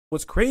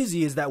What's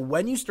crazy is that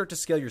when you start to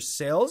scale your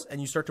sales and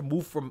you start to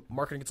move from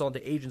marketing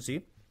consultant to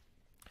agency,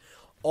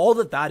 all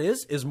that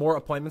is more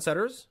appointment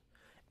setters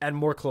and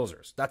more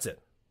closers. That's it.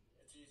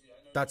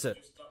 That's it.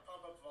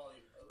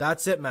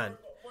 That's it, man.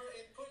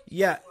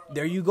 Yeah,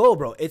 there you go,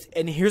 bro.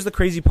 And here's the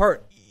crazy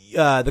part.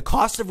 The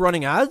cost of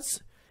running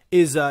ads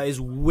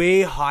is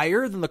way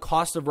higher than the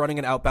cost of running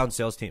an outbound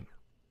sales team.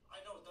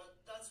 I know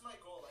that's my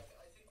goal. Like,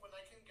 I think when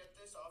I can get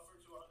this offer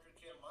to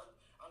 100K a month,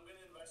 I'm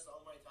gonna invest all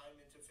my time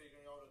into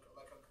figuring out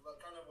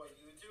kind of what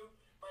you do.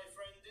 My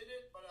friend did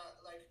it, but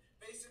like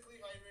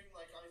basically hiring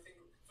like I think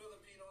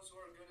Filipinos who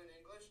are good in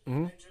English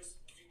and just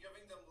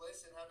giving them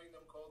lists and having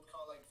them cold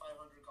call like 500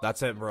 calls.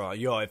 That's it, bro.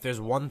 Yo, if there's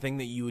one thing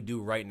that you would do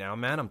right now,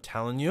 man, I'm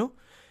telling you,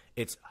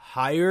 it's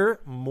hire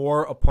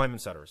more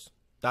appointment setters.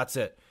 That's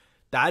it.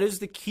 That is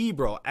the key,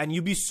 bro. And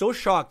you'd be so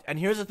shocked. And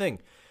here's the thing.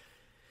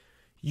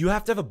 You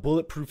have to have a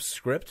bulletproof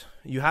script.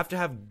 You have to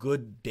have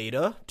good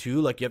data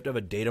too. Like you have to have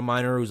a data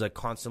miner who's like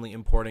constantly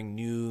importing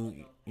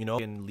new,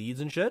 and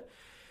leads and shit.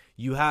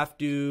 You have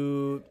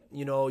to,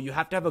 you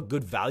have to have a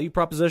good value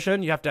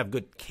proposition. You have to have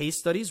good case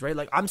studies, right?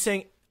 Like I'm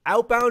saying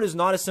outbound is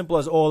not as simple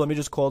as, oh, let me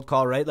just cold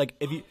call, right? Like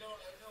if you...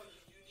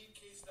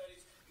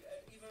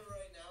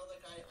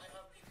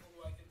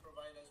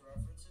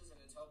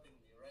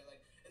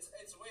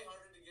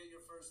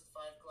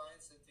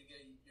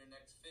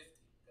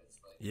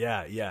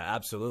 Yeah,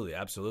 absolutely.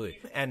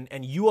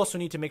 And you also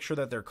need to make sure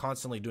that they're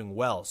constantly doing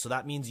well. So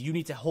that means you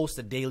need to host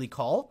a daily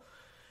call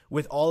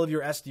with all of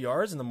your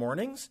SDRs in the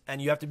mornings,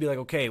 and you have to be like,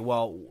 okay,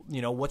 well,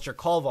 what's your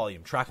call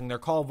volume? Tracking their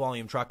call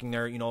volume, tracking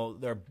their,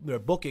 their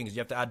bookings. You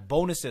have to add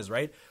bonuses,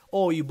 right?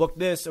 Oh, you booked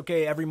this.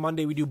 Okay, every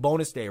Monday we do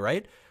bonus day,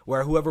 right?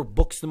 Where whoever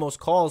books the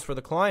most calls for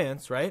the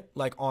clients, right?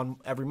 Like on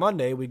every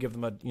Monday we give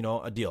them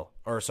a deal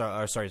or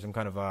some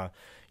kind of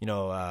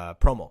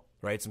promo.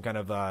 Right, some kind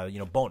of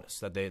bonus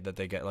that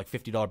they get, like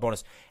 $50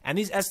 bonus. And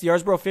these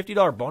SDRs, bro,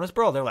 $50 bonus,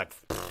 bro. They're like,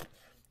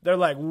 wow.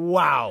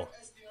 SDRs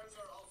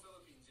are all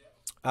Philippines,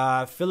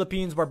 yeah.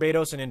 Philippines,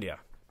 Barbados, and India.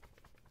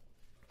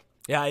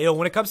 Yeah,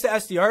 when it comes to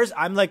SDRs,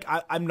 I'm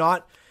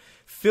not.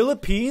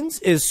 Philippines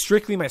is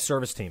strictly my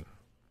service team.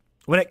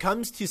 When it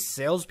comes to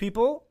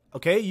salespeople,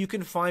 okay, you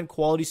can find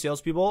quality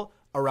salespeople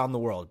around the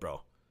world,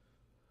 bro.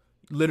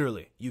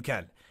 Literally, you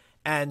can.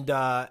 And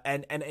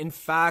in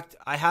fact,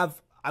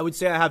 I would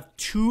say I have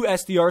 2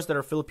 SDRs that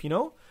are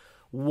Filipino,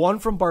 1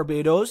 from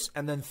Barbados,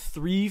 and then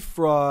 3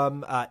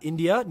 from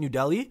India, New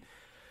Delhi.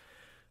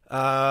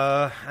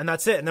 And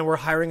that's it. And then we're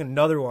hiring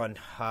another one,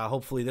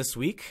 hopefully this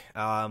week,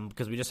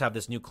 because we just have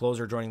this new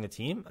closer joining the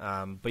team.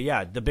 But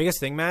yeah, the biggest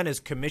thing, man,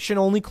 is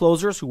commission-only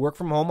closers who work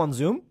from home on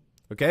Zoom,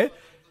 okay?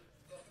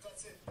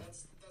 That's it.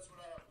 That's what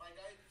I have. My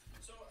guy,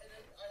 so I had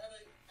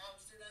an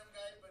Amsterdam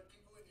guy, but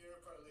people in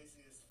Europe are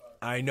lazy as fuck.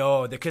 I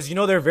know, because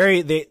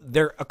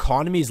their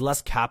economy is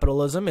less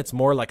capitalism. It's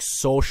more like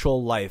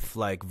social life,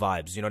 like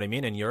vibes. You know what I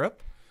mean? In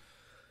Europe.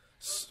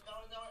 Now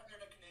I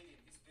heard a Canadian.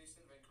 He's based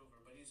in Vancouver,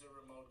 but he's a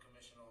remote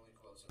commission-only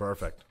closer.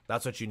 Perfect.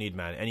 That's what you need,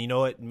 man. And you know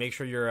what? Make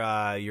sure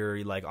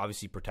you're like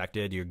obviously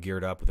protected. You're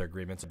geared up with their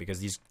agreements,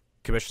 because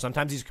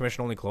sometimes these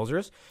commission-only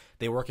closers,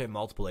 they work at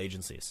multiple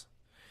agencies.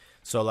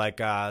 So like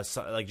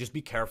just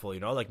be careful.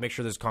 Like make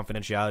sure there's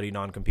confidentiality,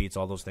 non-competes,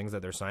 all those things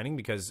that they're signing,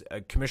 because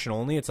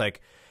commission-only, it's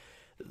like.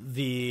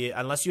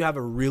 Unless you have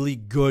a really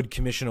good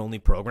commission only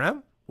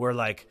program where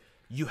like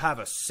you have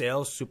a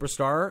sales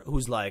superstar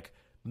who's like,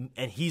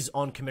 and he's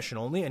on commission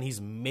only and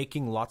he's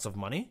making lots of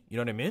money, you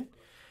know what I mean?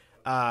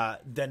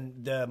 Then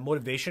the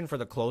motivation for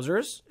the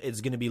closers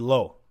is going to be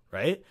low,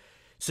 right?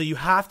 So you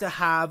have to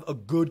have a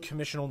good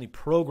commission only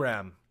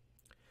program,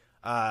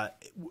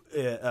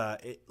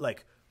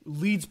 like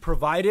leads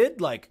provided,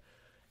 like,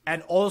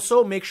 and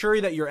also make sure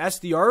that your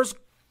SDRs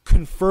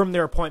confirm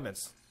their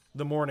appointments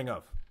the morning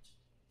of.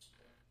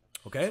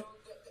 Okay.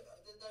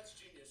 So that's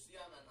genius.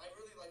 Yeah, man. I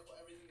really like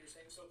everything you're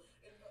saying. So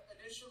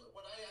initially,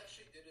 what I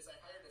actually did is I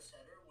hired a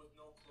setter with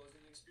no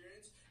closing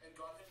experience and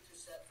got him to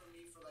set for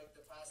me for like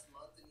the past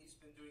month, and he's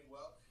been doing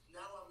well.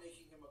 Now I'm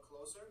making him a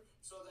closer,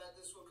 so that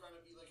this will kind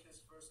of be like his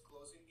first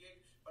closing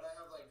gig. But I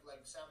have like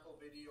sample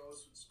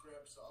videos,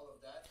 scripts, all of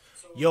that.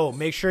 So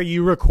make sure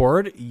you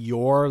record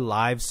your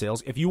live sales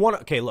if you want.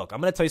 Okay, look,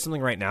 I'm gonna tell you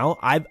something right now.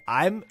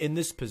 I'm in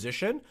this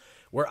position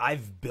where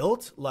I've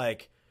built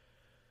like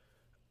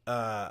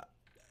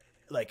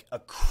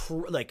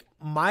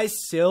my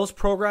sales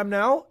program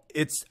now,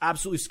 it's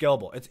absolutely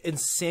scalable. It's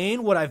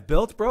insane what I've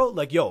built, bro.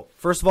 Like,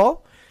 first of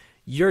all,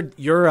 your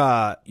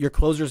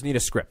closers need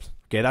a script.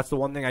 Okay, that's the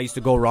one thing I used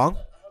to go wrong.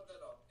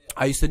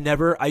 I used to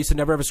never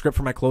have a script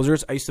for my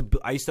closers. I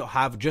used to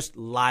have just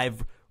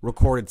live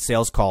recorded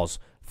sales calls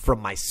from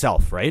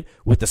myself, right?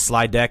 With the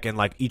slide deck and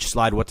like each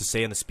slide, what to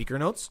say in the speaker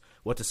notes,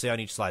 what to say on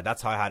each slide.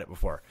 That's how I had it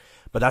before.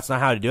 But that's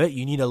not how to do it.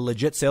 You need a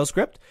legit sales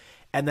script.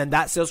 And then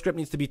that sales script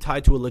needs to be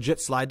tied to a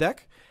legit slide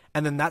deck.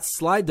 And then that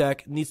slide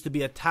deck needs to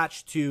be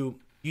attached to,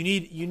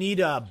 you need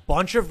a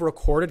bunch of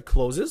recorded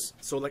closes.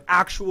 So like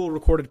actual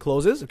recorded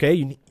closes.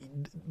 Okay.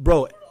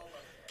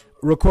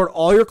 Record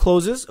all your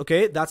closes.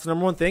 Okay. That's the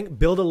number one thing.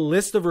 Build a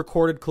list of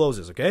recorded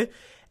closes. Okay.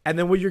 And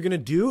then what you're going to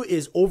do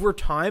is over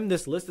time,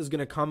 this list is going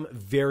to come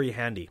very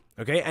handy.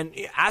 Okay. And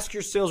ask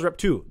your sales rep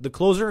too, the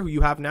closer who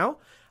you have now,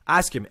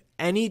 ask him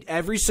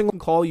every single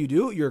call you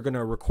do, you're going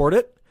to record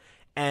it.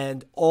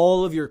 And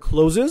all of your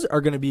closes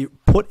are going to be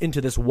put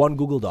into this one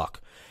Google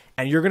Doc.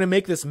 And you're going to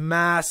make this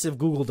massive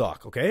Google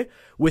Doc. Okay.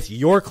 With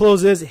your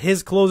closes,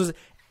 his closes,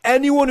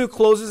 anyone who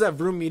closes at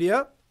Vroom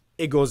Media,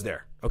 it goes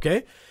there.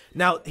 Okay.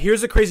 Now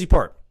here's the crazy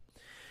part.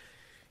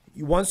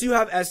 Once you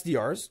have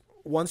SDRs,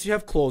 once you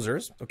have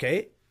closers,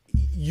 okay,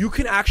 you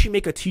can actually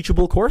make a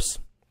teachable course,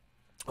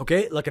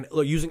 okay?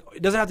 Using,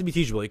 it doesn't have to be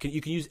teachable. You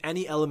can use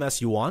any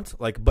LMS you want,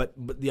 but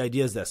the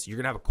idea is this: you're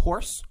gonna have a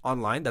course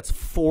online that's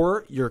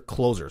for your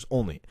closers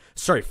only.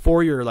 Sorry,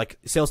 for your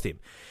sales team,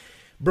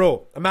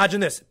 bro. Imagine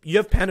this: you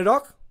have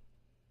PandaDoc.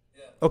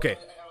 Yeah. Okay. I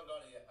haven't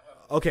got it yet.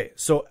 Okay,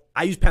 so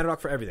I use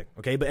PandaDoc for everything,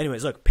 okay? But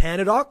anyways, look,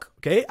 PandaDoc,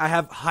 okay? I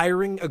have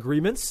hiring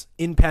agreements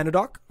in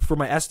PandaDoc for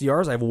my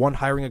SDRs. I have one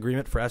hiring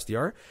agreement for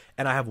SDR,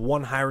 and I have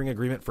one hiring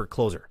agreement for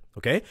closer,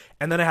 okay?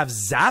 And then I have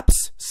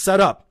Zaps set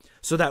up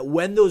so that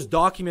when those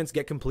documents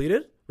get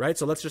completed, right?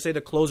 So let's just say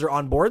the closer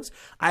onboards,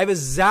 I have a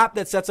Zap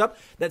that sets up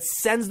that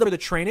sends them the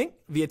training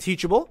via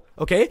Teachable,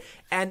 okay?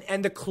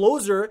 And the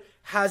closer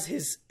has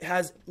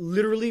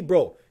literally,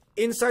 bro,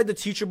 inside the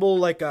Teachable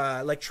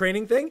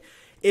training thing,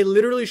 it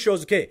literally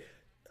shows, okay,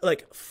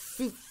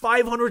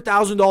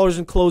 $500,000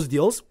 in closed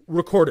deals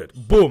recorded.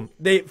 Boom.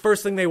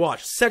 First thing they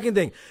watch. Second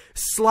thing,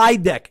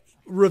 slide deck.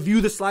 Review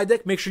the slide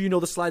deck. Make sure you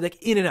know the slide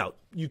deck in and out.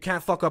 You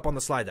can't fuck up on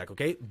the slide deck.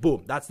 Okay.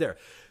 Boom. That's there.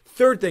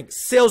 Third thing,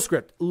 sales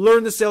script.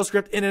 Learn the sales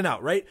script in and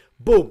out. Right.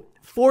 Boom.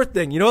 Fourth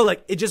thing,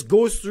 it just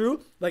goes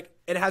through.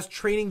 It has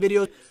training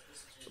videos.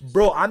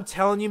 Bro, I'm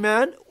telling you,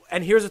 man.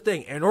 And here's the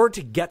thing. In order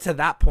to get to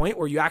that point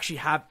where you actually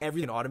have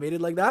everything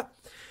automated like that,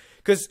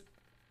 because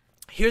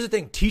here's the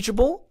thing,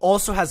 Teachable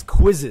also has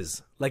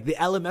quizzes. Like the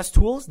LMS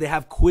tools, they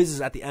have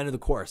quizzes at the end of the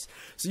course.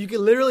 So you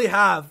can literally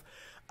have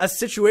a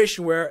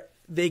situation where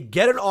they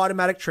get an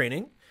automatic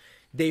training,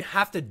 they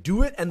have to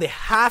do it, and they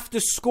have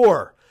to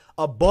score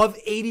above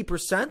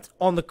 80%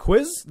 on the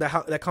quiz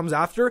that comes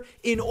after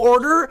in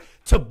order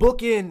to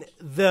book in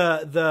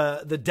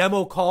the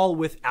demo call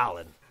with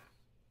Alan,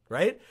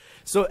 right?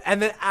 So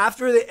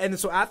after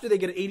they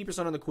get an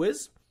 80% on the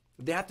quiz,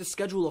 they have to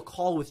schedule a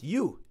call with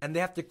you, and they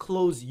have to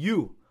close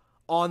you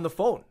on the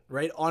phone,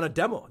 right? On a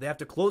demo, they have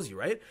to close you,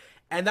 right?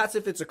 And that's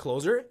if it's a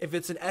closer. If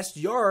it's an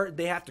SDR,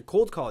 they have to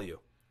cold call you,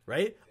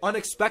 right?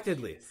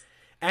 Unexpectedly.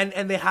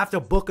 And they have to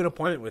book an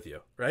appointment with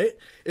you, right?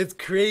 It's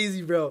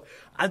crazy, bro.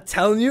 I'm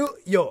telling you,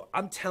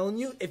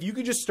 if you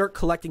could just start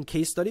collecting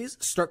case studies,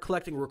 start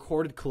collecting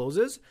recorded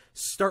closes,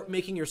 start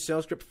making your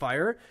sales script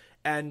fire,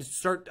 and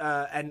start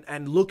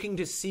and looking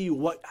to see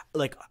what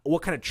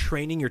kind of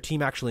training your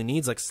team actually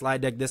needs, like slide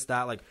deck, this,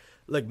 that,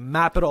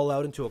 map it all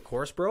out into a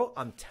course, bro.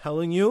 I'm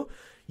telling you,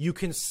 you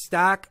can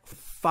stack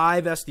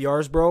 5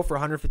 SDRs, bro, for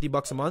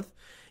 $150 a month.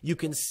 You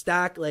can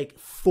stack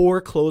 4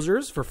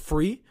 closers for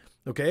free,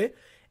 okay?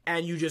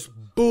 And you just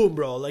boom,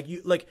 bro.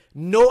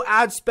 No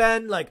ad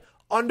spend,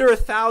 under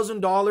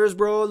 $1,000,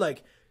 bro.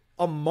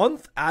 A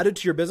month added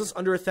to your business,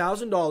 under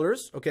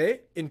 $1,000, okay,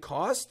 in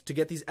cost to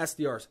get these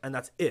SDRs, and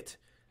that's it.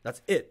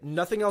 That's it.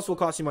 Nothing else will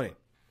cost you money.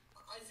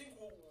 I think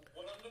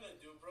what I'm gonna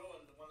do, bro,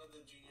 and one of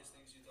the genius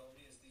things you told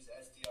me is these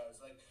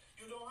SDRs.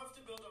 You don't have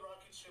to build a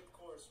rocket ship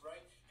course,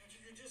 right?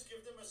 You just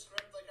give them a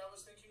script. I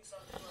was thinking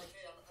something like,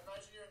 hey,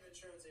 imagine you're an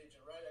insurance agent,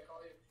 right? I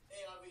call you,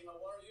 hey, Avi,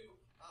 how are you?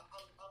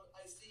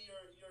 I see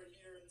you're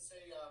here in,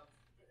 say,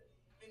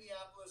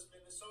 Minneapolis,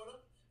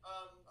 Minnesota.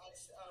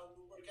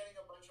 We're getting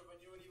a bunch of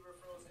annuity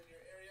referrals in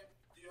your area.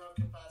 Do you have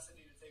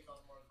capacity to take on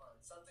more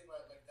clients? Something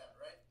like that,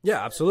 right?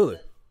 Yeah,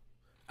 absolutely.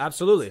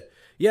 Absolutely.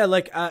 Yeah,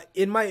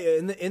 in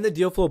the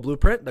Deal Flow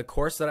Blueprint, the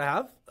course that I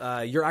have,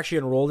 you're actually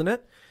enrolled in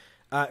it.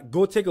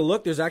 Go take a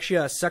look. There's actually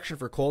a section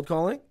for cold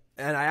calling,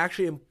 and I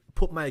actually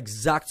put my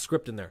exact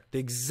script in there. The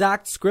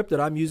exact script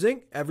that I'm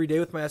using every day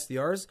with my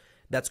SDRs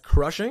that's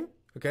crushing,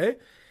 okay?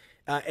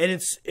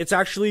 And it's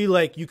actually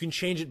you can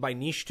change it by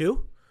niche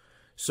too.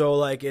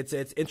 So it's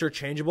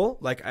interchangeable.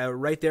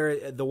 Right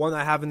there, the one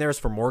I have in there is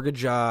for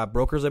mortgage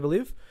brokers, I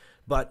believe.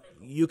 But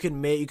you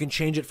can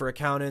change it for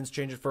accountants,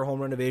 change it for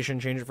home renovation,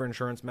 change it for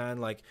insurance,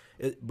 man.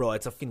 Bro,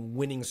 it's a fucking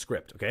winning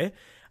script, okay?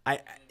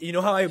 You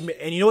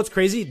know what's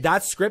crazy?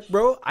 That script,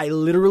 bro, I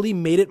literally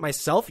made it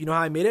myself. You know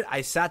how I made it?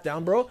 I sat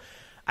down, bro.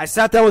 I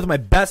sat down with my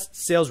best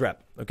sales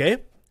rep, okay?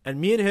 And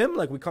me and him,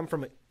 we come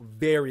from a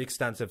very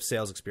extensive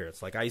sales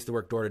experience. I used to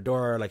work door to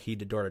door, he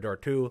did door to door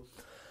too.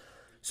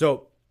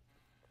 So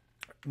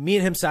me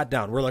and him sat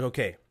down. We're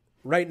okay.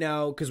 Right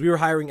now, because we were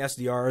hiring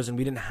SDRs and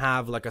we didn't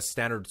have a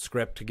standard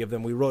script to give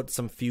them. We wrote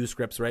some few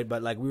scripts, right?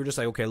 But we were just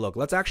okay, look,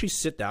 let's actually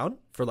sit down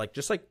for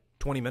just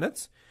 20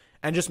 minutes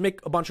and just make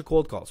a bunch of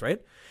cold calls,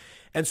 right?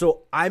 And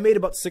so I made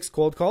about 6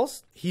 cold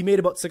calls. He made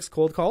about 6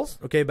 cold calls,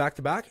 okay, back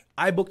to back.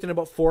 I booked in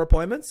about 4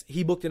 appointments.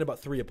 He booked in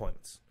about 3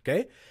 appointments,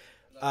 okay?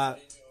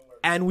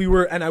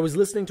 And I was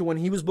listening to when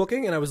he was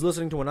booking and I was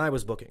listening to when I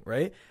was booking,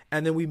 right?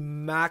 And then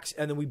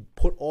we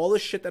put all the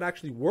shit that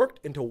actually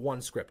worked into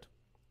one script,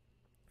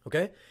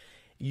 okay?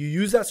 You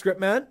use that script,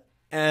 man.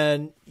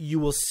 and you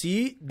will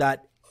see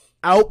that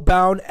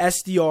outbound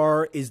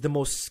SDR is the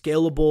most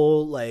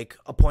scalable like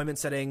appointment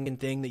setting and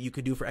thing that you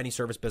could do for any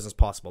service business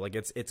possible. Like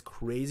it's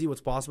crazy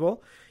what's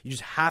possible. You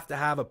just have to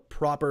have a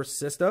proper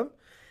system.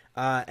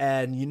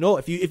 And you know,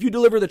 if you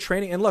deliver the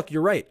training, and look,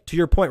 you're right to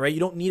your point, right? You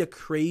don't need a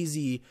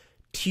crazy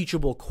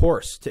teachable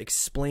course to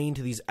explain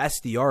to these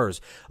SDRs.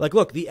 Like,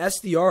 look, the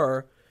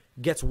SDR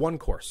gets one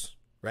course,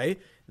 right?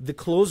 The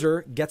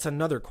closer gets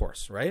another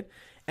course, right?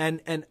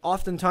 And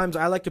oftentimes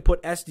I like to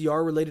put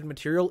SDR related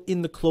material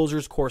in the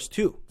closer's course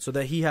too, so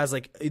that he has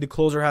like, the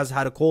closer has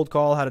how to cold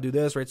call, how to do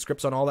this, right?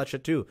 Scripts on all that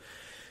shit too.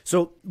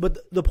 So, but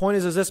the point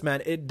is this,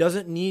 man, it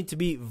doesn't need to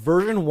be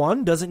version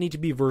 1, doesn't need to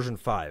be version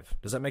 5.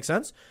 Does that make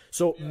sense?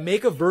 So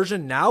make a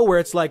version now where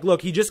it's like,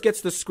 look, he just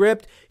gets the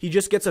script. He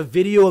just gets a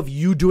video of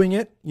you doing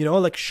it, you know,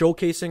 like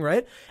showcasing,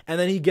 right? And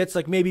then he gets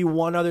like maybe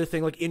one other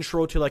thing, like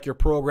intro to like your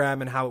program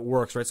and how it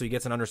works, right? So he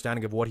gets an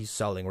understanding of what he's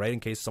selling, right?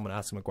 In case someone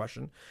asks him a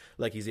question,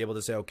 like he's able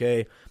to say,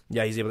 okay,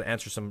 yeah, he's able to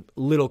answer some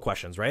little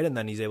questions, right? And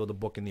then he's able to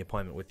book in the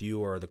appointment with you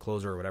or the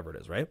closer or whatever it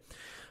is, right?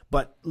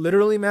 But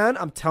literally, man,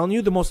 I'm telling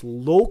you, the most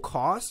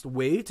low-cost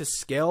way to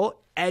scale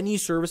any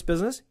service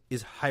business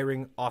is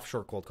hiring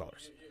offshore cold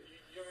callers.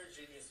 You're a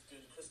genius,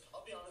 dude. Because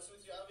I'll be honest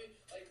with you, Avi,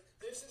 like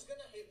this is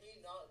gonna hit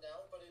me not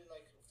now, but in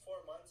like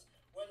 4 months,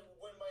 when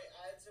my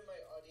ads and my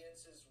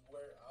audiences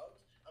wear out,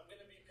 I'm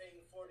gonna be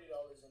paying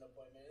 $40 an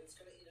appointment. It's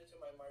gonna eat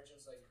into my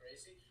margins like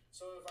crazy.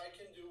 So if I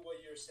can do what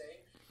you're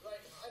saying,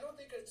 like I don't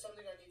think it's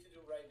something I need to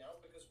do right now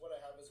because what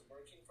I have is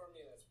working for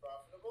me and it's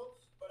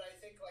profitable. But I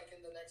think like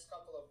in the next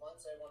couple of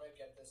months, I want to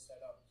get this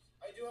set up.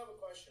 I do have a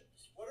question.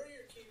 What are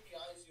your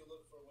KPIs you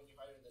look for when you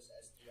hire this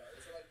SDR?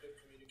 Is it like good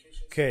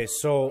communication? Okay,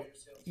 so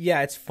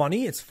yeah, it's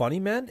funny. It's funny,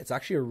 man. It's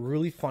actually a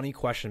really funny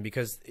question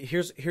because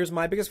here's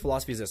my biggest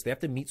philosophy is this. They have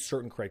to meet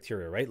certain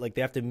criteria, right? Like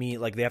they have to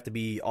meet, like they have to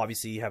be,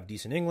 obviously have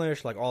decent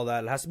English, like all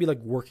that. It has to be like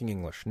working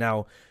English.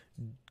 Now,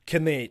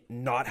 can they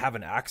not have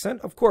an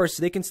accent? Of course,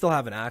 they can still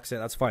have an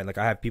accent. That's fine. Like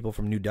I have people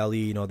from New Delhi,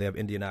 you know, they have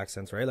Indian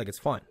accents, right? Like it's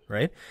fine,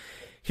 right?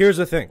 Here's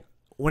the thing.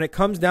 When it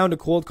comes down to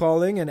cold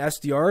calling and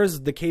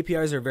SDRs, the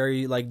KPIs are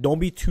very like, don't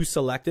be too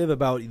selective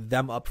about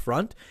them up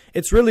front.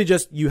 It's really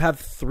just, you have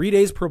 3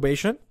 days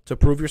probation to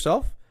prove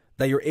yourself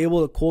that you're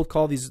able to cold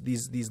call these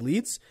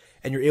leads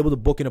and you're able to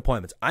book in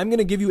appointments. I'm going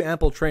to give you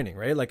ample training,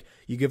 right? Like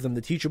you give them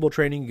the teachable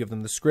training, you give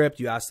them the script,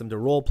 you ask them to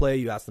role play,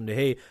 you ask them to,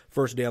 hey,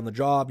 first day on the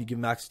job, you give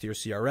them access to your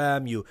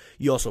CRM,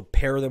 you also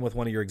pair them with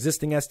one of your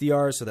existing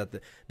SDRs so that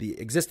the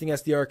existing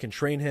SDR can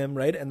train him,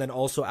 right? And then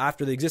also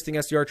after the existing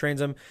SDR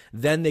trains him,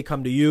 then they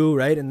come to you,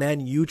 right? And then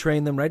you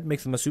train them, right?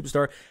 Makes them a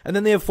superstar. And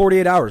then they have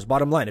 48 hours,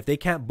 bottom line. If they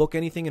can't book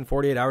anything in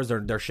 48 hours,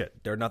 they're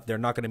shit. They're not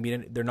going to meet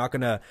any, they're not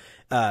going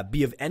to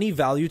be of any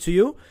value to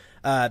you.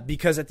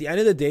 Because at the end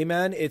of the day,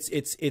 man,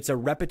 it's a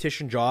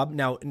repetition job.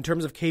 Now, in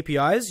terms of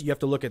KPIs, you have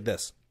to look at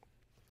this.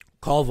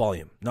 Call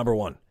volume, number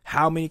 1.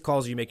 How many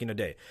calls are you making a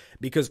day?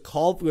 Because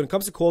when it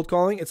comes to cold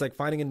calling, it's like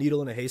finding a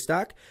needle in a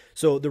haystack.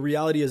 So the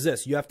reality is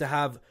this. You have to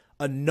have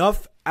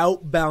enough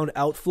outbound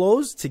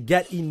outflows to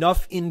get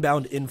enough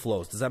inbound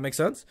inflows. Does that make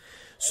sense?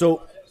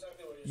 So,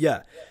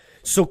 yeah.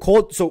 So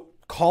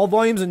call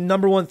volume is the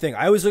number 1 thing.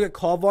 I always look at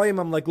call volume.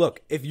 I'm like,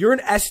 look, if you're an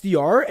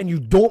SDR and you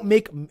don't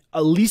make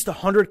at least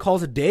 100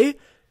 calls a day,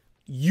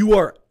 you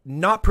are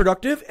not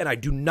productive and I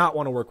do not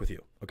want to work with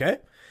you. Okay.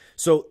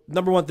 So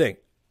number 1 thing,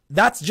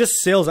 that's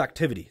just sales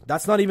activity.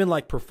 That's not even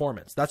like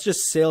performance. That's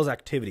just sales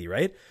activity,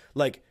 right?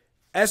 Like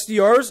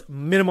SDRs,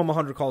 minimum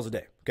 100 calls a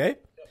day. Okay.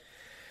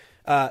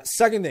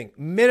 Second thing,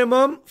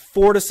 minimum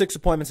 4 to 6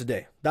 appointments a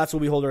day. That's what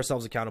we hold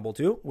ourselves accountable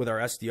to with our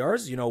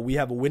SDRs. You know, we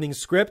have a winning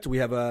script. We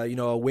have a, you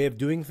know, a way of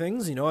doing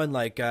things, you know, and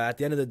like, at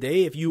the end of the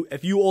day, if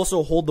you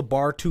also hold the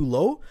bar too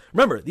low,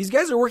 remember, these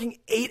guys are working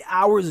 8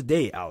 hours a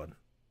day, Alan,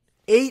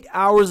 8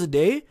 hours a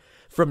day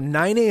from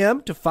 9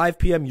 a.m. to 5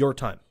 p.m. your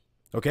time.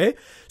 Okay.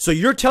 So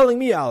you're telling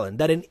me, Alan,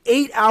 that an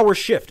 8-hour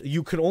shift,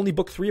 you can only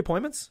book 3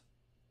 appointments?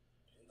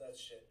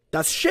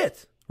 That's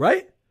shit,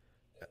 right?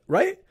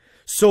 Right?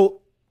 So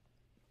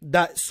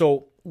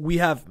we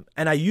have,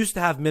 and I used to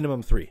have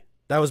minimum 3.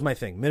 That was my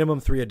thing. Minimum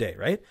 3 a day,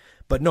 right?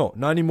 But no,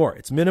 not anymore.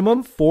 It's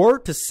minimum 4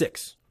 to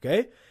 6.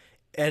 Okay.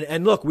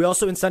 And look, we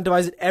also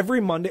incentivize it every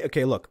Monday.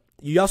 Okay. Look,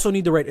 you also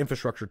need the right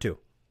infrastructure too.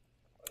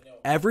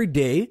 Every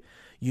day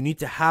you need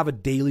to have a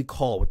daily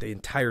call with the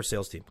entire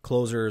sales team,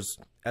 closers,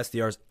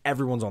 SDRs,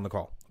 everyone's on the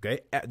call.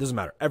 Okay. It doesn't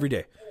matter. Every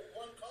day.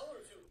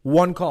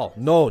 One call.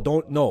 No,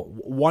 don't. No.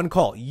 One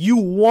call. You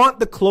want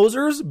the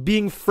closers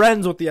being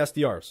friends with the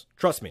SDRs.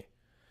 Trust me.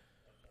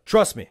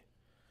 Trust me.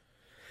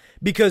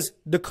 Because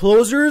the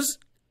closers,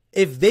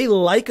 if they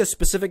like a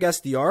specific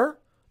SDR,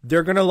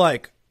 they're going to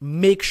like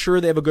make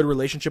sure they have a good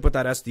relationship with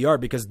that SDR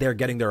because they're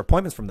getting their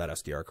appointments from that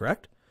SDR,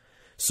 correct?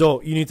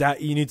 So you need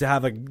to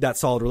have that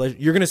solid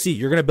relationship.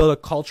 You're going to build a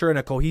culture and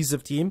a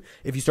cohesive team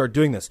if you start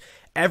doing this.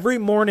 Every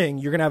morning,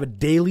 you're going to have a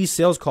daily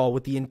sales call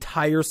with the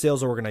entire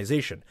sales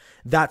organization.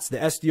 That's the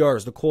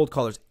SDRs, the cold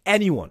callers,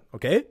 anyone.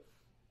 Okay.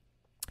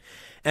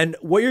 And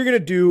what you're going to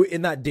do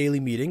in that daily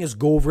meeting is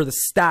go over the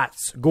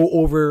stats, go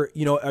over,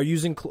 you know, what are you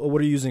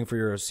using for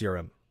your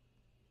CRM?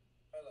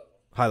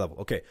 High level.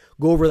 Okay.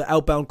 Go over the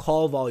outbound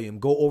call volume.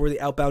 Go over the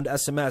outbound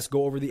SMS.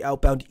 Go over the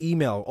outbound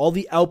email. All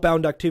the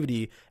outbound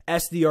activity.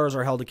 SDRs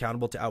are held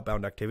accountable to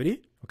outbound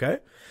activity. Okay.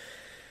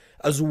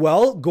 As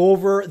well, go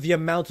over the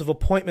amount of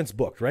appointments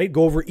booked, right?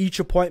 Go over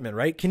each appointment,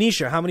 right?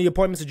 Kenesha, how many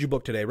appointments did you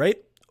book today,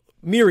 right?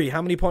 Miri,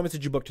 how many appointments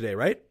did you book today,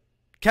 right?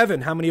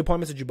 Kevin, how many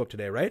appointments did you book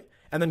today, right?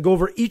 And then go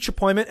over each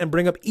appointment and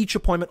bring up each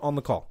appointment on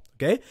the call.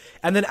 Okay.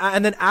 And then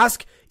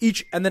ask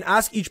each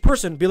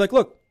person, be like,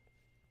 look,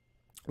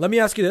 let me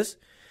ask you this.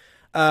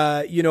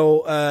 Every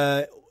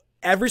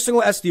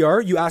single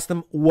SDR, you ask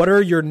them, what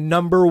are your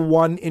number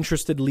one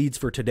interested leads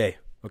for today?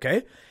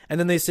 Okay. And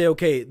then they say,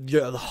 okay,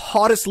 the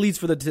hottest leads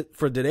for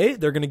today,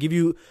 they're going to give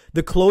you,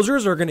 the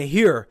closers are going to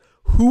hear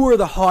who are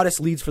the hottest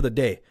leads for the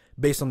day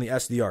based on the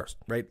SDRs,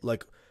 right?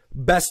 Like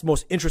best,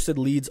 most interested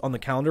leads on the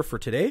calendar for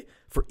today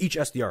for each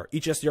SDR.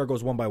 Each SDR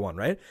goes one by one,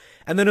 right?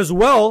 And then as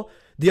well,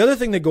 the other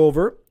thing they go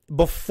over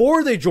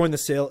before they join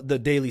the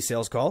daily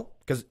sales call,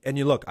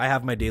 I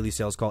have my daily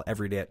sales call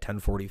every day at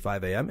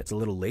 10:45 a.m. It's a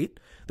little late.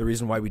 The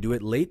reason why we do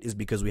it late is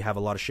because we have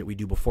a lot of shit we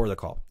do before the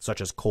call, such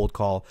as cold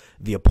call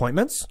the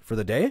appointments for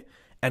the day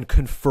and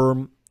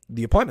confirm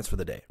the appointments for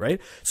the day,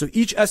 right? So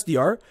each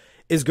SDR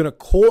is going to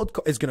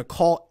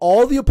call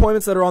all the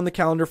appointments that are on the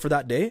calendar for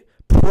that day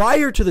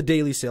prior to the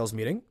daily sales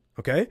meeting.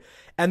 Okay.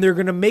 And they're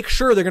going to make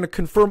sure they're going to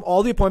confirm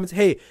all the appointments.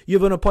 Hey, you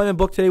have an appointment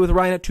booked today with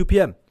Ryan at 2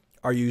 p.m.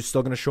 Are you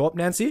still going to show up,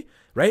 Nancy?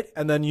 Right.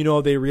 And then,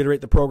 they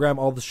reiterate the program,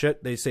 all the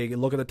shit. They say,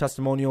 look at the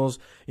testimonials,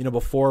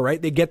 before,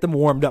 right? They get them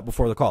warmed up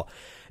before the call.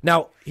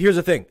 Now, here's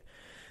the thing.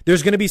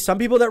 There's going to be some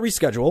people that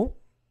reschedule,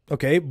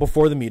 okay,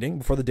 before the meeting,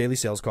 before the daily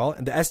sales call.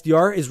 And the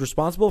SDR is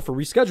responsible for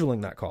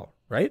rescheduling that call,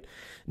 right?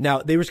 Now,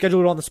 they reschedule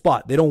it on the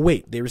spot. They don't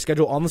wait. They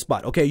reschedule on the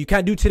spot. Okay, you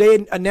can't do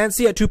today,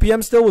 Nancy, at 2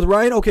 p.m. still with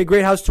Ryan? Okay,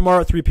 great. How's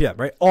tomorrow at 3 p.m.,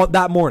 right? All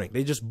that morning.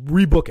 They just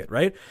rebook it,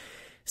 right?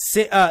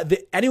 Say,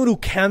 anyone who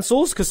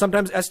cancels, because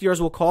sometimes SDRs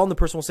will call and the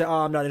person will say,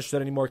 I'm not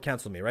interested anymore,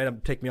 cancel me,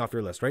 right? Take me off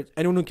your list, right?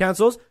 Anyone who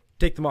cancels,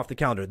 take them off the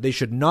calendar. They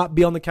should not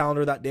be on the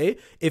calendar that day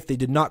if they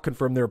did not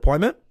confirm their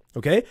appointment,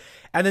 okay?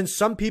 And then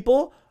some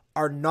people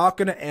are not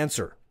going to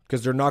answer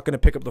because they're not going to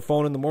pick up the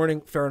phone in the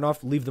morning. Fair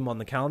enough, leave them on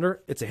the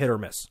calendar. It's a hit or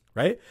miss,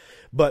 right?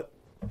 But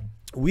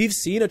we've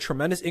seen a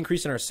tremendous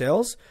increase in our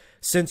sales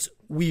since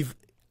we've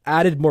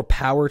added more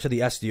power to the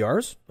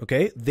SDRs,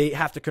 okay? They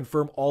have to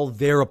confirm all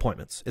their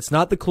appointments. It's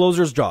not the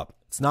closer's job.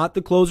 It's not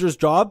the closer's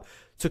job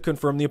to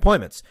confirm the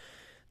appointments.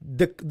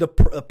 The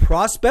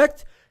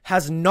prospect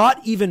has not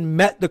even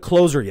met the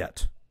closer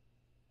yet.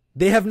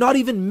 They have not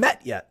even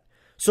met yet.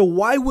 So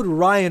why would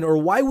Ryan or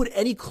why would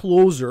any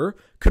closer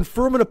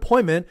confirm an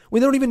appointment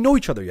when they don't even know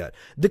each other yet?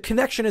 The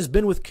connection has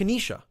been with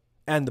Kenesha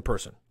and the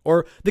person,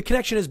 or the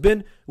connection has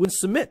been with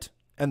Sumit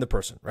and the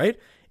person, right?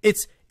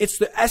 It's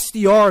the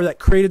SDR that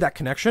created that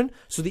connection.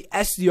 So the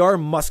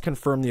SDR must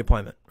confirm the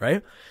appointment,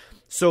 right?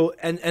 So,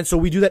 and so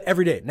we do that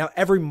every day. Now,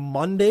 every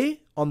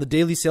Monday on the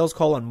daily sales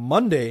call on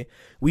Monday,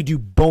 we do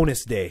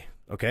bonus day.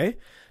 Okay.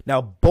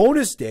 Now,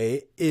 bonus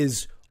day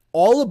is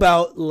all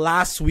about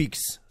last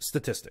week's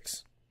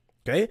statistics.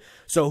 Okay.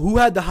 So who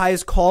had the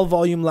highest call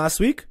volume last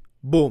week?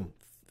 Boom.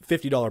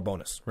 $50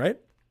 bonus, right?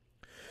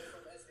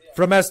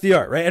 From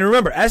SDR, right? And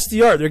remember,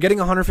 SDR, they're getting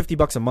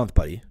 $150 a month,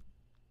 buddy.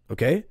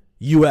 Okay.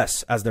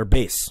 US as their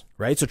base,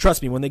 right? So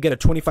trust me, when they get a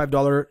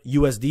 $25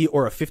 USD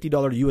or a $50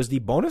 USD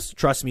bonus,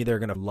 trust me, they're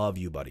going to love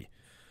you, buddy.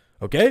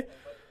 Okay?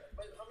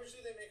 But how much do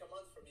they make a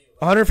month from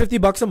you?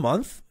 $150 a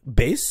month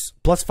base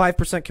plus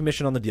 5%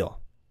 commission on the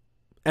deal.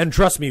 And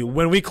trust me,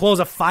 when we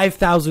close a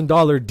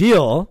 $5,000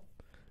 deal,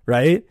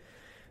 right?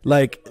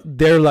 Like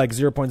they're like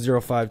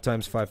 0.05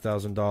 times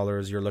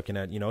 $5,000. You're looking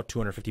at,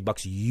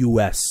 $250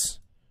 US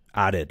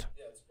added,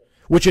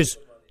 which is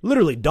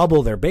literally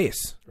double their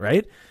base,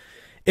 right?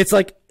 It's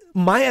like,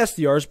 my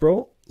SDRs,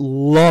 bro,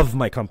 love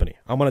my company.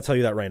 I'm going to tell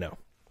you that right now.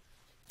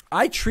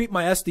 I treat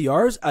my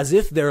SDRs as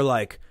if they're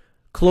like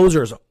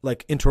closers,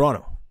 like in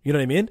Toronto. You know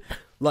what I mean?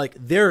 Like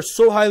they're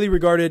so highly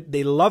regarded.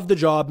 They love the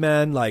job,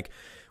 man. Like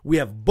we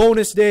have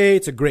bonus day.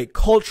 It's a great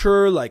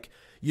culture. Like,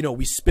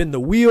 we spin the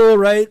wheel,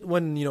 right?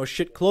 When,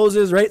 shit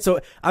closes, right? So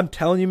I'm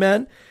telling you,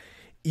 man,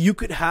 you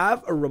could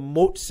have a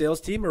remote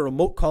sales team, a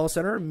remote call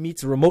center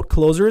meets remote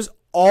closers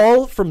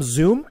all from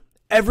Zoom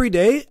every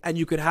day. And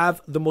you could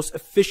have the most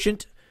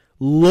efficient,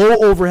 low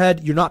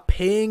overhead. You're not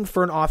paying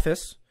for an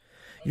office.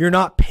 You're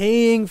not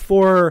paying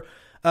for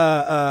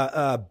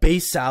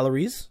base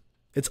salaries.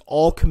 It's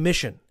all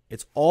commission.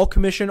 It's all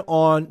commission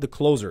on the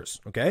closers.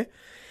 Okay.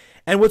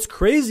 And what's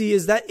crazy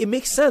is that it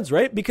makes sense,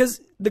 right? Because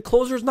the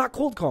closer is not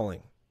cold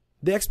calling.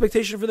 The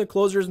expectation for the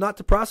closer is not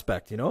to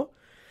prospect, That's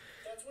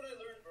what I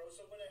learned, bro.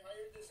 So when I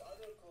hired this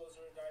other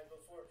closer guy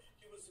before,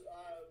 he was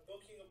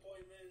booking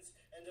appointments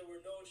and there were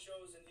no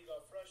shows and he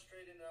got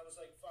frustrated and I was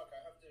like, fuck,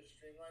 I have to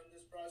streamline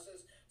this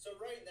process. So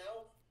right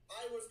now,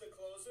 I was the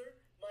closer.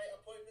 My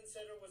appointment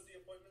setter was the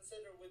appointment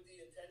setter with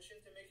the intention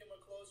to make him a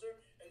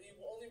closer, and he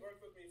only worked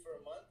with me for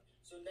a month.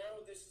 So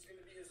now this is going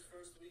to be his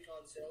first week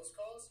on sales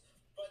calls.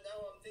 But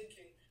now I'm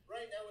thinking,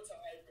 right now it's a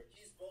hybrid.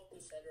 He's both the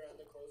setter and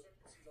the closer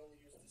because he's only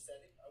used to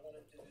setting. I want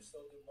him to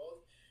still do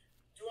both.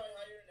 Do I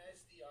hire an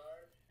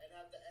SDR and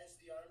have the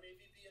SDR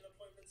maybe be an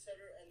appointment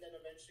setter and then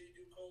eventually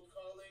do cold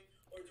calling?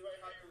 Or do I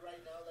hire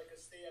right now like a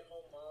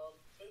stay-at-home mom?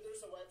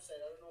 There's a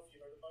website. I don't know if you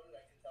heard about it.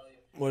 I can tell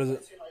you. What is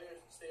it? You hire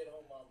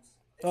stay-at-home moms.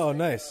 It's Oh,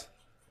 like, nice.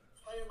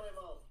 Hire my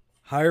mom.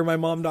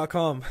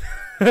 HireMyMom.com.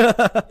 Yeah,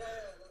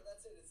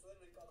 that's it. It's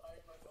literally called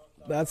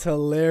HireMyMom.com. That's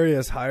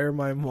hilarious.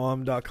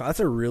 HireMyMom.com. That's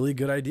a really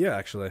good idea,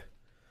 actually.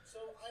 So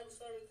I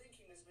started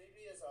thinking is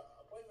maybe as an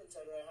appointment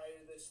setter, I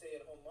hire the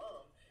stay-at-home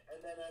mom,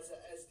 and then as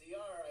an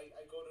SDR,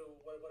 I go to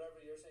whatever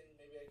you're saying.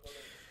 Maybe I go to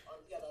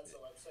that's the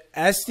website.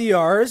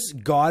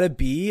 SDRs gotta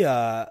be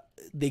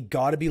they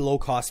gotta be low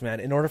cost, man,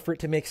 in order for it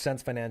to make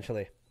sense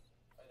financially.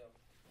 I know.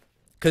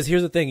 Because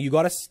here's the thing, you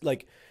gotta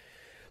like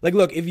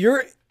look, if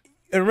you're,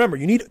 and remember,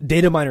 you need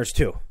data miners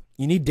too.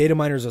 You need data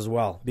miners as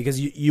well, because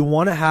you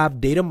want to have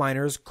data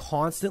miners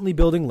constantly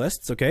building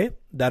lists, okay?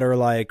 That are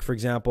like, for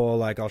example,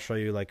 like I'll show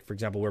you, like, for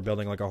example, we're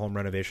building like a home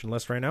renovation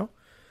list right now.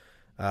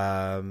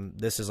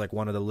 This is like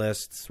one of the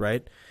lists,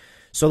 right?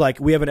 So like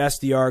we have an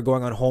SDR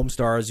going on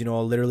HomeStars, you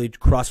know, literally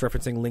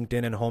cross-referencing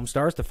LinkedIn and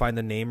HomeStars to find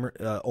the name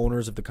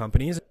owners of the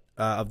companies,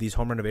 of these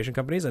home renovation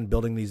companies, and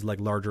building these like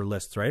larger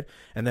lists, right?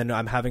 And then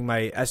I'm having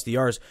my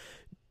SDRs,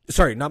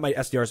 sorry, not my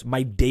SDRs,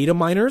 my data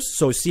miners.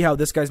 So see how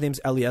this guy's name's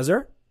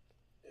Eliezer?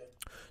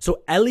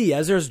 So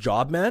Eliezer's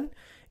job, man,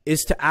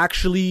 is to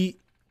actually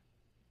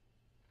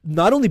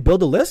not only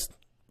build a list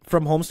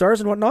from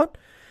HomeStars and whatnot,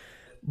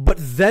 but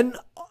then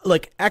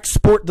like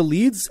export the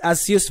leads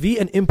as CSV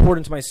and import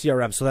into my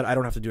CRM so that I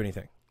don't have to do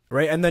anything,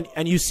 right? And then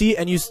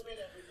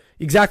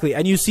exactly,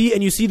 and you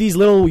see these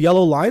little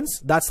yellow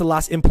lines. That's the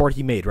last import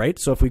he made, right?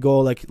 So if we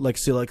go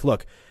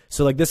look,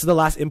 so like this is the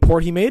last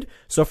import he made.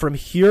 So from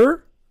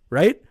here,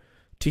 right,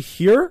 to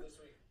here,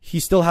 he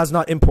still has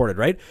not imported,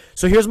 right?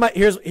 So here's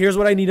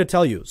what I need to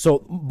tell you.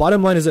 So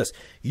bottom line is this: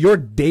 your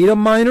data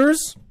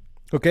miners,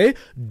 okay,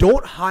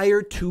 don't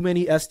hire too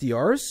many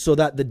SDRs so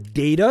that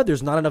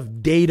there's not enough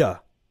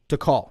data to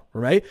call,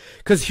 right?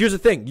 Because here's the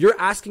thing, you're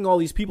asking all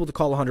these people to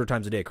call 100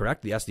 times a day,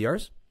 correct? The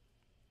SDRs?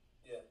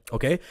 Yeah.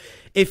 Okay.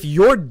 If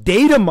your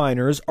data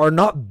miners are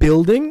not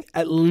building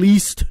at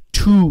least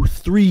 200,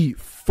 300,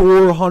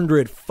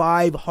 400,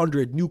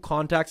 500 new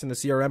contacts in the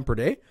CRM per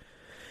day,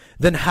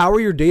 then how are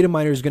your data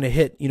miners going to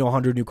hit,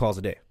 100 new calls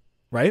a day,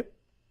 right?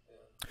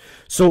 Yeah.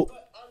 So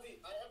But Avi,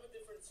 I have a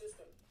different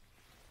system.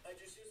 I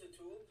just use a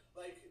tool.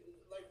 Like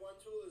one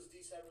tool is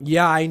D7.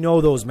 yeah, I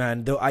know those,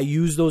 man. I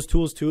use those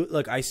tools too.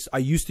 Like I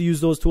used to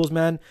use those tools,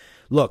 man.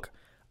 Look,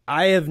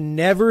 I have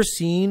never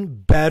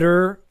seen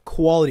better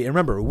quality. And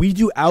remember, we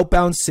do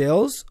outbound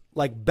sales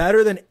like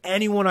better than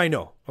anyone I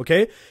know,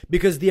 okay?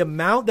 Because the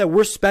amount that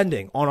we're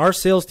spending on our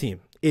sales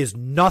team is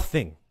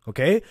nothing,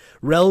 okay?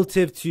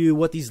 Relative to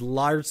what these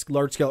large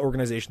scale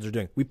organizations are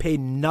doing. We pay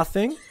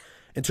nothing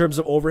in terms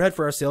of overhead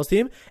for our sales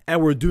team,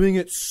 and we're doing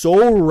it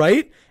so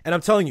right. And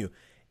I'm telling you,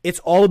 it's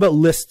all about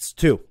lists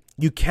too.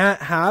 You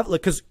can't have,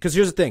 like, cause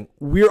here's the thing.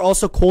 We're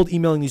also cold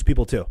emailing these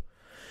people too.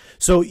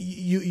 So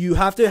you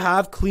have to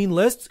have clean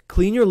lists,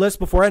 clean your list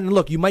beforehand. And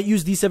look, you might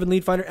use D7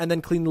 Lead Finder and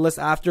then clean the list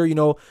after,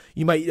 you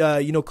might,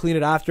 clean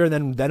it after and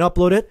then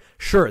upload it.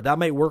 Sure. That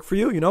might work for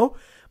you,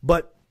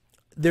 but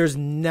there's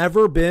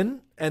never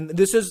been, and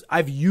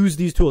I've used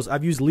these tools.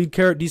 I've used Lead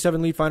Carrot,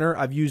 D7 Lead Finder.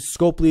 I've used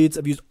Scope Leads.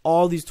 I've used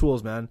all these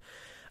tools, man.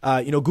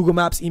 Google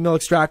Maps, email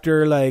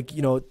extractor,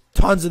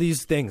 tons of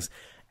these things.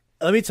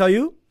 Let me tell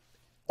you,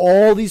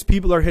 all these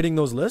people are hitting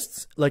those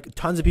lists. Like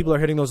tons of people are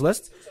hitting those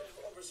lists. It's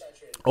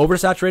oversaturated.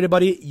 Oversaturated,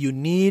 buddy. You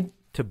need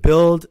to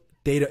build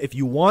data. If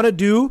you want to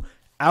do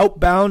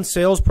outbound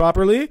sales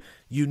properly,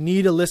 you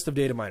need a list of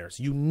data miners.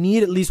 You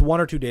need at least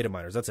 1 or 2 data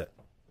miners. That's it.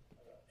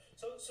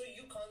 So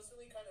you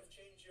constantly kind of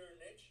change your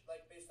niche,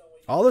 like based on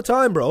what you All the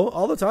time, bro.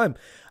 All the time.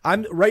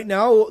 I'm right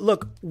now.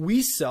 Look,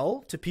 we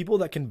sell to people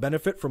that can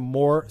benefit from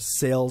more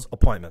sales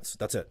appointments.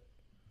 That's it.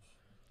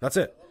 That's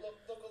it.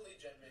 local lead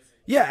gen,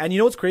 basically. Yeah, and you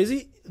know what's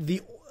crazy?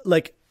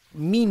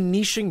 Me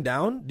niching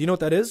down. Do you know what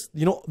that is?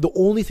 The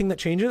only thing that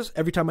changes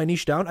every time I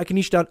niche down, I can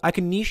niche down. I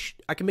can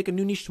make a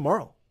new niche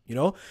tomorrow.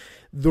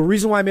 The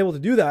reason why I'm able to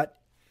do that,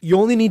 you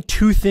only need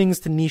 2 things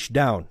to niche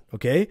down.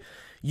 Okay,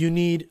 you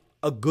need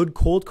a good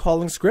cold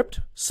calling script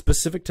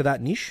specific to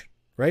that niche,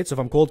 right? So if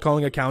I'm cold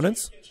calling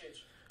accountants,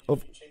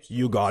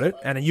 you got it,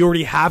 and you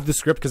already have the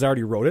script because I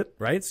already wrote it,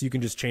 right? So you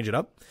can just change it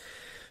up.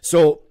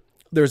 So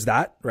there's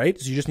that, right?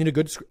 So you just need a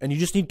good script, and you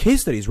just need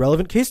case studies,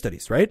 relevant case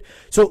studies, right?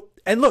 So,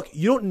 and look,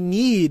 you don't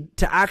need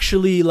to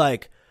actually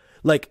like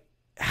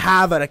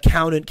have an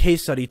accountant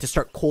case study to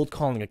start cold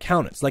calling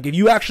accountants. Like if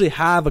you actually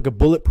have like a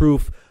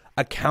bulletproof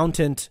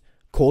accountant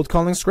cold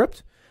calling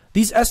script,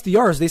 these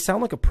SDRs, they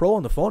sound like a pro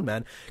on the phone,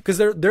 man. Because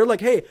they're like,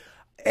 hey,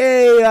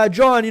 Hey,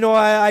 John,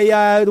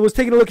 I was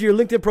taking a look at your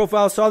LinkedIn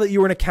profile, saw that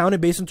you were an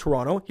accountant based in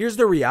Toronto. Here's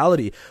the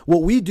reality.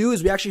 What we do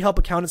is we actually help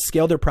accountants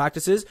scale their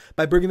practices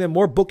by bringing them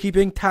more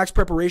bookkeeping, tax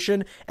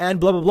preparation, and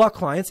blah, blah, blah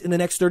clients in the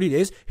next 30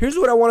 days. Here's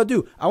what I want to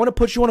do. I want to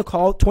put you on a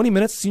call, 20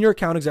 minutes, senior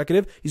account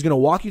executive. He's going to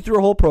walk you through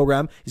a whole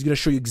program. He's going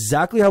to show you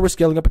exactly how we're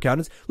scaling up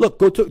accountants. Look,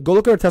 go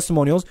look at our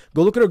testimonials.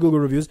 Go look at our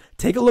Google reviews.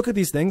 Take a look at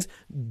these things.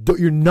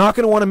 You're not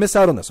going to want to miss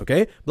out on this,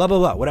 okay? Blah, blah,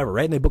 blah, whatever,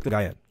 right? And they book the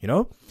guy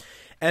in,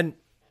 And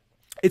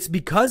it's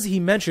because he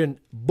mentioned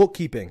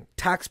bookkeeping,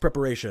 tax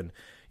preparation,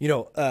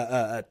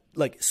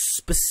 like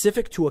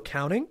specific to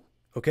accounting,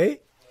 okay,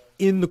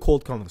 in the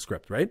cold calling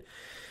script, right?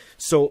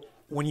 So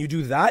when you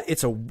do that,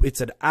 it's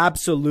an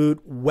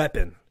absolute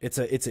weapon. It's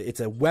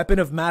a weapon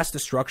of mass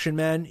destruction,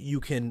 man.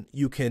 You can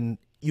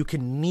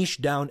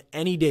niche down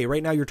any day.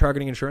 Right now, you're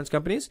targeting insurance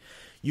companies.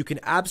 You can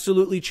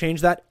absolutely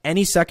change that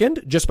any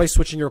second just by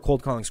switching your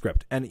cold calling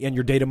script and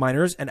your data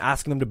miners and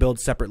asking them to build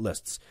separate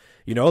lists.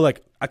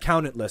 Like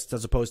accountant lists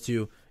as opposed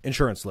to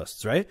insurance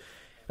lists, right?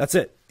 That's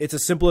it. It's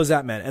as simple as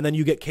that, man. And then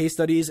you get case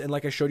studies. And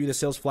like I showed you, the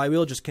sales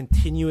flywheel just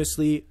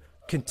continuously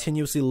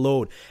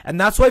load. And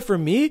that's why for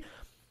me,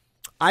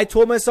 I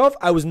told myself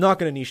I was not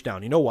going to niche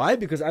down. You know why?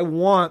 Because I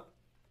want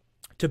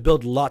to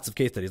build lots of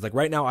case studies. Like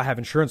right now I have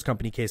insurance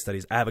company case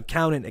studies. I have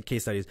accountant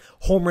case studies,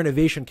 home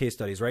renovation case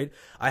studies, right?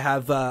 I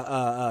have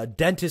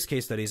dentist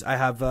case studies. I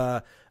have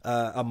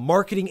a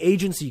marketing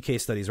agency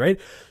case studies, right?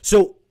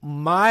 So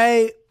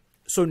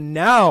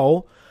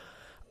now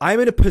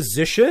I'm in a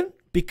position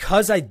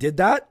because I did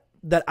that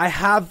I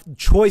have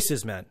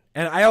choices, man.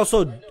 And I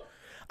also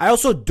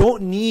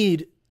don't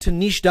need to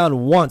niche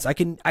down once. I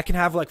can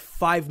have like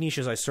 5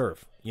 niches I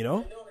serve, I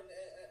know, and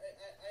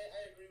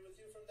I agree with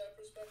you from that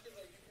perspective.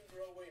 Like, you can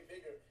grow way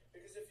bigger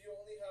because if you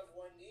only have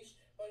one niche,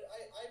 but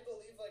I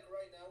believe like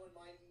right now in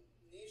my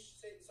niche,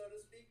 so to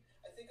speak,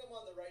 I think I'm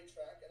on the right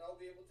track and I'll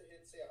be able to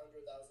hit say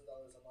 $100,000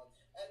 a month.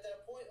 At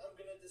that point, I'm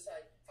gonna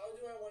decide, how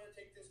do I want to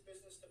take this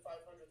business to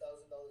 $500,000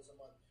 a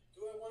month?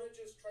 Do I want to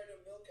just try to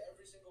milk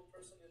every single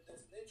person in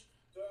this niche?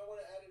 Do I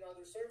want to add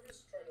another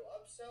service, try to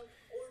upsell,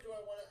 or do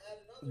I want to add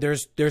another?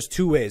 There's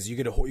 2 ways.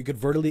 You could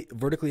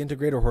vertically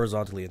integrate or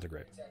horizontally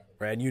integrate. Exactly.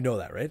 Right? And you know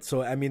that, right?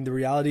 So I mean, the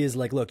reality is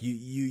like, look,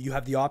 you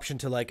have the option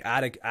to like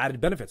add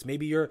added benefits.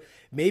 Maybe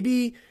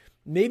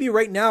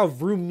right now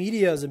Vroom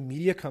Media is a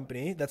media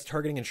company that's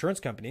targeting insurance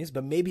companies,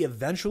 but maybe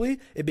eventually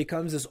it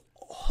becomes this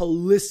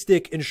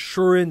holistic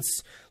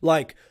insurance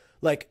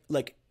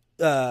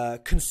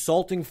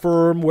consulting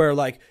firm where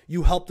like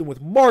you help them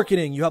with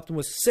marketing, you help them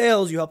with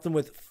sales, you help them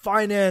with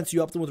finance, you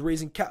help them with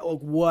raising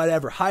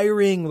whatever,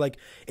 hiring. Like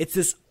it's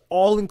this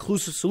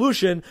all-inclusive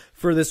solution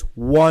for this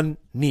one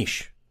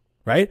niche,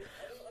 right?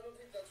 I don't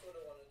think that's what I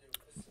want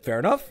to do.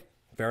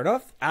 Fair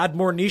enough. Add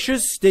more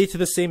niches, stay to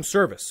the same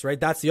service, right?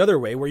 That's the other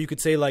way where you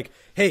could say like,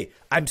 hey,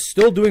 I'm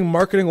still doing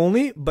marketing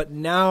only, but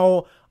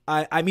now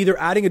I'm either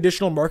adding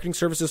additional marketing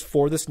services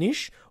for this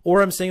niche,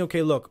 or I'm saying,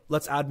 okay, look,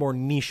 let's add more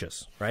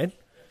niches, right?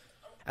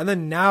 And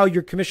then now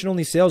your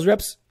commission-only sales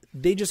reps,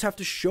 they just have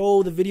to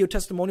show the video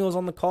testimonials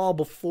on the call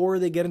before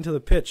they get into the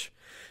pitch.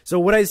 So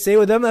what I say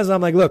with them is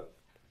I'm like, look,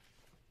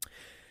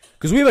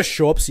 because we have a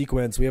show-up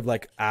sequence. We have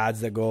like ads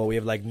that go. We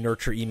have like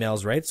nurture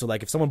emails, right? So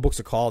like if someone books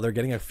a call, they're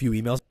getting a few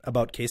emails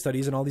about case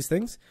studies and all these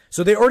things.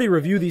 So they already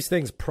review these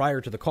things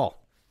prior to the call.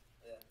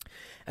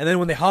 And then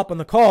when they hop on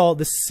the call,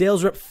 the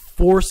sales rep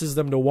forces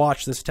them to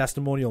watch this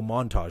testimonial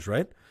montage,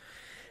 right?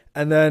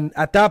 And then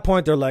at that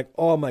point, they're like,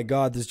 oh my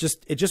God, it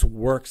just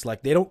works.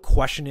 Like they don't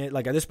question it.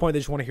 Like at this point, they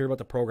just want to hear about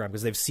the program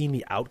because they've seen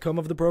the outcome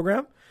of the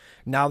program.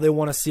 Now they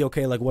want to see,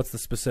 okay, like what's the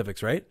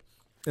specifics, right?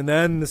 And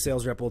then the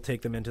sales rep will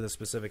take them into the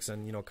specifics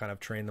and, kind of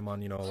train them on,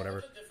 whatever. I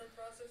have a different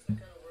process that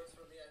kind of works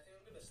for me. I think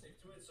I'm going to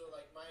stick to it. So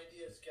like my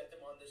idea is get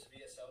them on this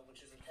VSL,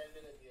 which is a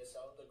 10-minute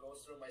VSL that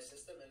goes through my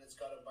system and it's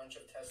got a bunch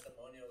of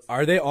testimonials.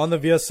 Are they on the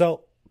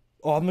VSL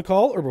on the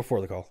call or before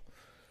the call?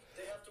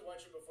 They have to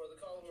watch it before the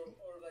call or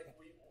like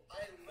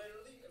I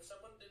literally, if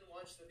someone didn't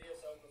watch the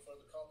VSL before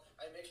the call,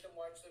 I make them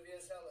watch the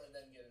VSL and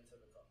then get into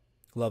the call.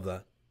 Love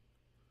that.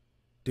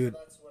 Dude.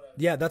 So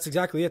yeah, that's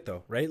exactly it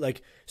though, right?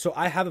 Like, so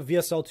I have a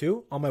VSL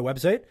too on my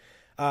website.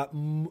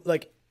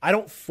 Like I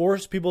don't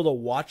force people to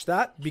watch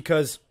that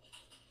because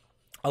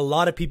a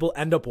lot of people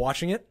end up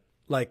watching it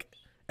like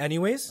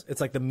anyways. It's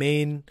like the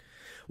main,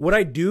 what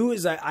I do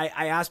is I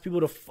ask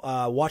people to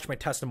watch my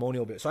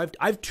testimonial video. So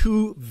I have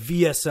 2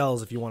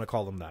 VSLs, if you want to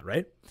call them that,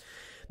 right?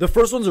 The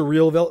first one's a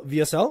real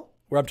VSL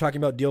where I'm talking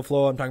about deal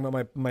flow. I'm talking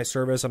about my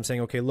service. I'm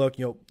saying, okay, look,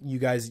 you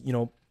guys,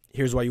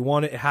 here's why you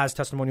want it. It has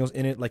testimonials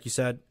in it. Like you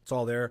said, it's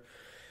all there.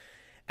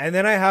 And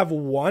then I have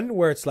one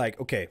where it's like,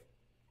 okay,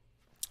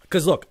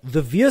 because look,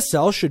 the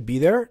VSL should be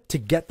there to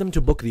get them to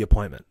book the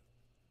appointment,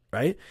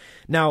 right?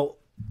 Now,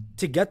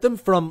 to get them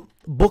from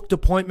booked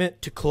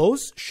appointment to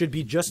close should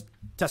be just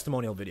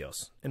testimonial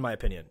videos, in my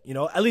opinion.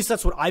 At least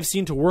that's what I've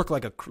seen to work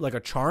like a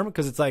charm,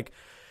 because it's like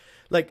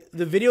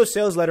the video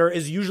sales letter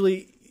is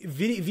usually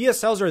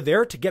VSLs are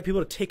there to get people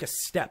to take a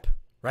step,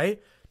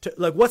 right?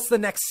 like, what's the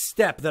next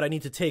step that I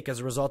need to take as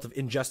a result of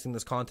ingesting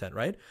this content,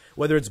 right?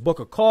 Whether it's book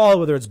a call,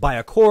 whether it's buy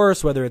a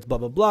course, whether it's blah,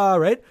 blah, blah,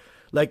 right?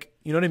 Like,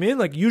 you know what I mean?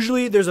 Like,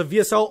 usually there's a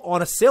VSL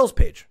on a sales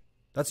page.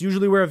 That's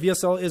usually where a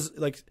VSL is,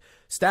 like,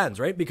 stands,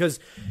 right? Because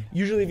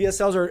usually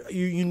VSLs are,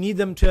 you need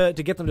them to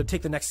get them to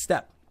take the next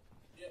step.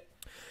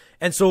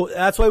 And so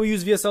that's why we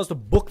use VSLs to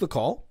book the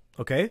call,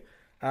 okay?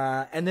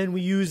 And then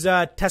we use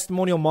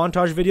testimonial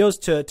montage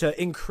videos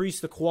to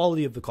increase the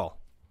quality of the call.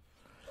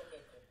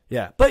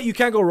 Yeah, but you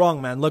can't go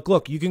wrong, man.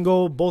 Look, you can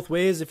go both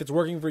ways. If it's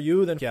working for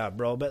you, then yeah,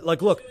 bro. But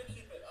like, look,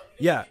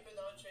 yeah.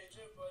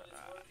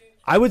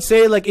 I would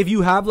say, like, if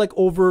you have like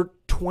over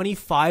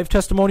 25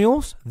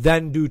 testimonials,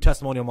 then do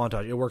testimonial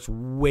montage. It works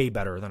way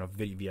better than a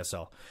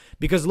VSL.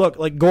 Because look,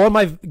 like, go on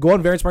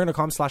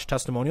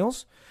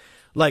variancemarketing.com/testimonials,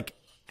 like,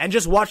 and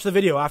just watch the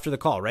video after the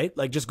call, right?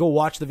 Like, just go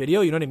watch the video.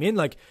 You know what I mean?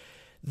 Like,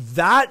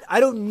 that, I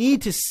don't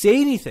need to say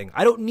anything.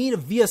 I don't need a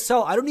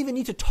VSL. I don't even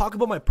need to talk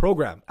about my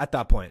program at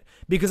that point,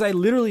 because I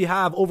literally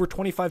have over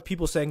 25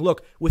 people saying,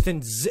 look,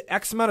 within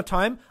X amount of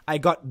time, I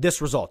got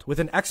this result.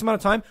 Within X amount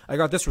of time, I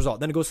got this result.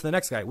 Then it goes to the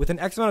next guy. Within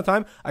X amount of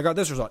time, I got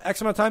this result. X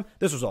amount of time,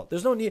 this result.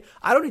 There's no need.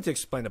 I don't need to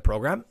explain the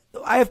program.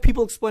 I have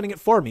people explaining it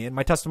for me in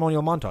my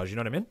testimonial montage. You know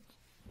what I mean?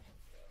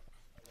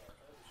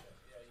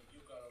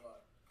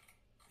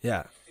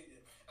 Yeah.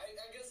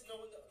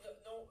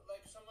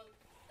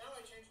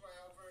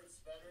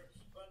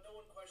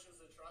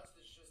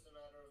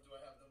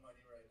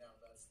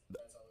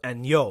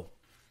 And yo,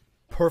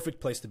 perfect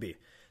place to be.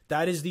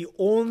 That is the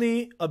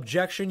only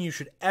objection you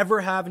should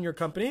ever have in your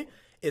company.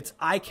 It's,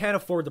 I can't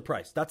afford the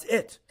price. That's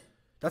it.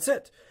 That's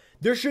it.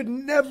 There should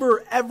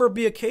never, ever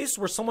be a case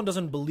where someone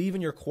doesn't believe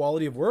in your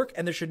quality of work.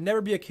 And there should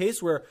never be a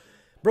case where,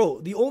 bro,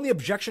 the only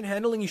objection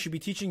handling you should be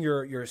teaching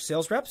your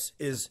sales reps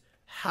is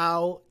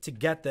how to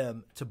get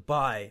them to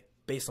buy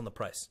based on the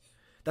price.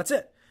 That's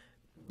it.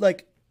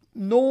 Like,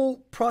 no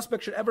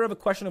prospect should ever have a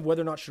question of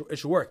whether or not it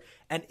should work.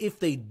 And if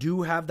they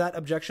do have that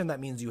objection,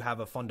 that means you have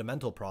a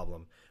fundamental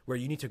problem where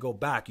you need to go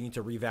back. You need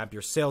to revamp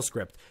your sales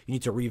script. You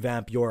need to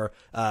revamp your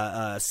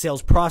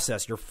sales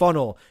process, your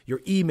funnel, your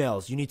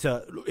emails. You need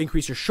to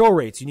increase your show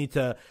rates. You need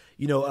to,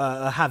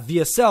 have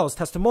VSLs,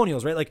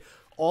 testimonials, right? Like,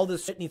 all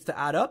this shit needs to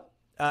add up,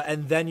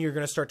 and then you're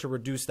going to start to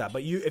reduce that.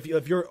 But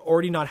if you're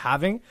already not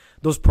having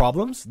those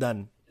problems,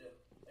 then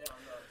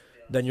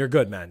you're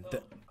good, man.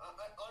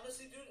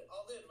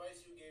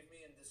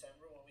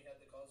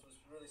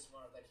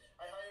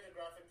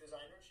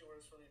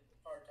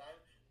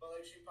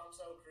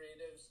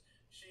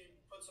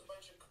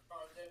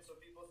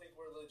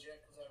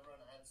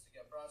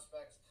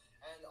 Prospects,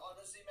 and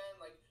honestly, man,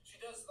 like, she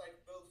does like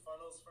build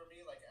funnels for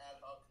me, like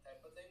ad hoc type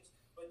of things,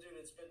 but dude,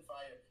 it's been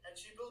fire. And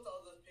she built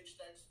all the pitch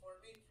decks for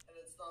me, and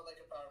it's not like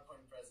a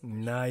PowerPoint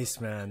presentation. Nice,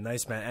 man.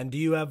 And do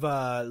you have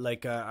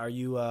are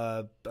you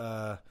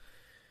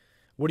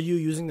what are you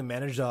using to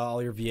manage all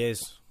your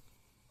VAs?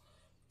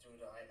 Dude,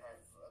 I've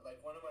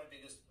like, one of my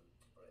biggest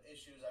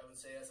issues, I would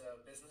say, as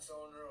a business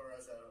owner or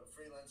as a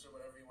freelancer,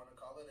 whatever you want to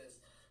call it, is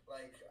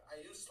like,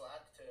 I use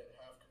Slack to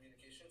have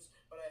communications,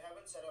 but I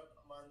haven't set up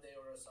Monday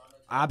or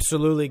Asana.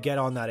 Absolutely, get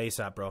on that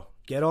ASAP, bro.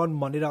 Get on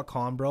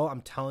Monday.com, bro.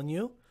 I'm telling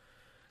you,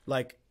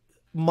 like,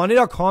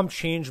 Monday.com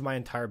changed my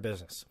entire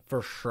business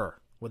for sure,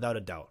 without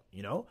a doubt.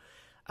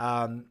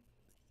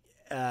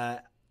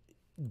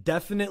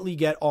 Definitely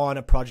get on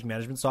a project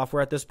management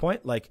software at this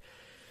point. Like,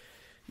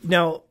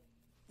 now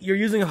you're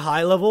using a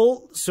high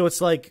level, so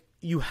it's like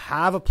you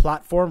have a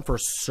platform for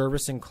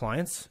servicing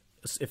clients,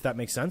 if that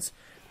makes sense.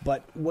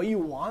 But what you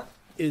want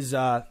is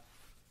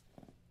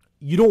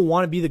you don't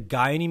want to be the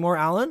guy anymore,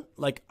 Alan.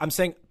 Like, I'm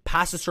saying,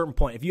 past a certain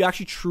point, if you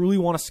actually truly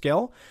want to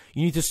scale,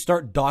 you need to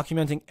start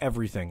documenting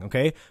everything,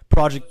 okay?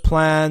 Project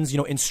plans,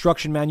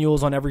 instruction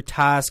manuals on every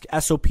task,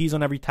 SOPs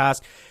on every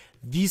task.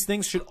 These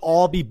things should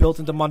all be built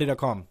into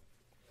Monday.com.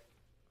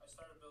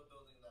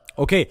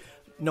 Okay,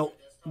 no,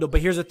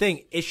 but here's the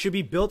thing. It should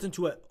be built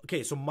into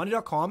so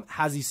Monday.com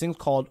has these things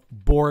called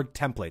board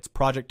templates,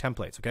 project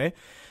templates, okay?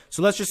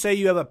 So let's just say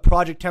you have a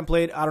project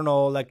template. I don't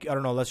know,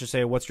 let's just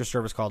say, what's your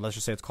service called? Let's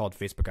just say it's called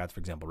Facebook ads,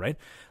 for example, right?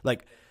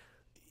 Like,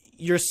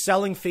 you're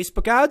selling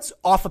Facebook ads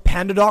off a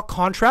PandaDoc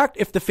contract.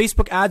 If the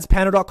Facebook ads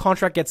PandaDoc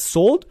contract gets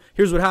sold,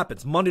 here's what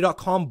happens.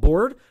 Monday.com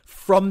board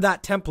from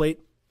that template,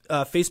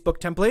 Facebook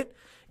template,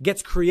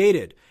 gets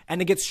created and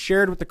it gets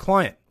shared with the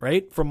client,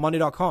 right? From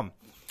Monday.com.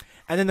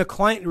 And then the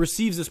client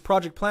receives this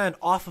project plan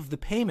off of the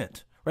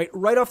payment, right?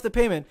 Right off the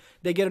payment,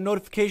 they get a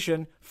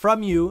notification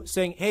from you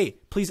saying, hey,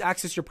 please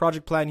access your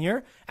project plan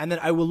here. And then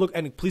I will look,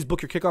 and please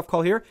book your kickoff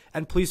call here.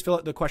 And please fill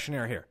out the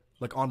questionnaire here,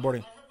 like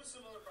onboarding. I have a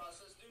similar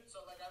process, dude. So,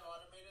 like, I've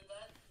automated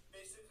that.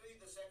 Basically,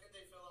 the second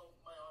they fill out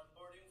my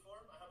onboarding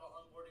form, I have an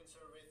onboarding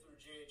survey through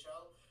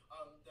GHL.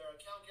 Their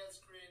account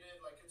gets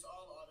created. Like, it's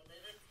all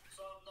automated.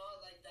 So I'm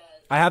not like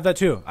that. I have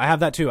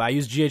that too. I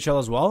use GHL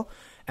as well.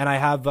 And I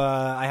have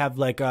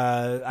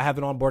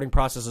an onboarding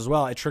process as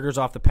well. It triggers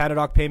off the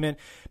PandaDoc payment.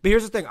 But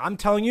here's the thing. I'm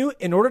telling you,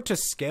 in order to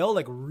scale,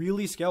 like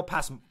really scale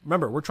past,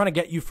 remember, we're trying to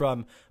get you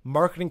from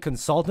marketing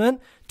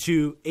consultant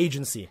to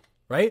agency,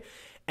 right?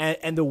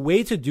 And the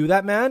way to do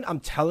that, man, I'm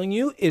telling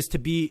you, is to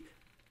be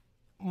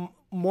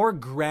more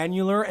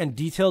granular and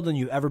detailed than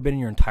you've ever been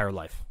in your entire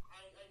life. I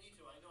need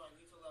to. I know. I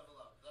need to level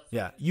up.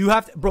 Yeah, you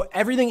have to, bro.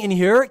 Everything in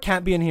here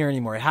can't be in here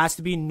anymore. It has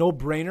to be no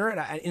brainer.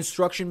 An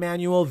instruction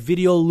manual,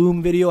 video,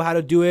 Loom video, how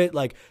to do it,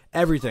 like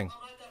everything.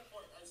 I'm at that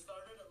point. I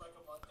started it like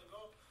a month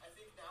ago. I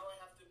think now I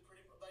have to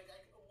pretty much, like,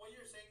 what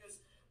you're saying is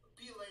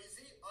be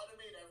lazy,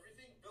 automate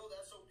everything, build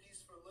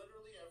SOPs for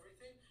literally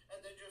everything,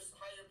 and then just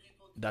hire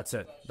people. That's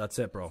it. That's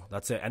it, bro.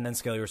 That's it. And then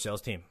scale your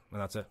sales team, and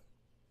that's it.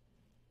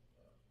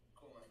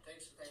 Cool, man.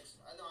 Thanks.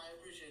 I know. I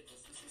appreciate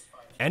this. This is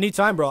fine.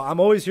 Anytime, bro. I'm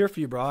always here for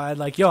you, bro. I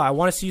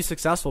want to see you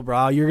successful,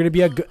 bro. You're gonna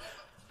be a good.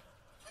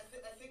 I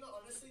think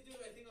honestly, dude,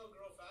 I think I'll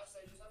grow fast.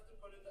 I just have to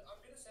put in. I'm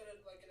gonna set it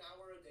like an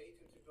hour a day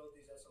to build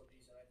these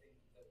SOPs, and I think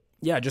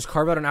that. Yeah, just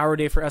carve out an hour a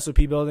day for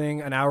SOP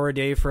building, an hour a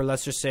day for,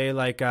 let's just say,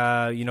 like,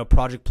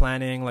 project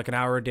planning, like an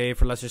hour a day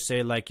for, let's just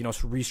say, like,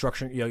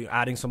 restructuring,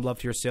 adding some love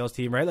to your sales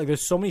team, right? Like,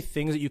 there's so many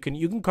things that you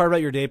can carve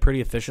out your day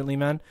pretty efficiently,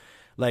 man.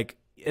 Like,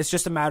 it's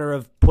just a matter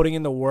of putting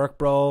in the work,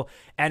 bro.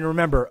 And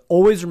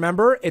always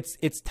remember,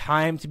 it's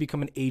time to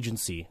become an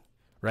agency,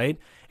 right?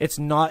 It's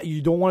not,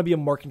 you don't want to be a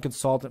marketing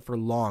consultant for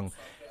long.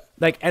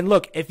 Like,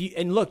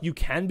 you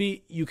can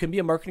be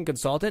a marketing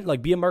consultant.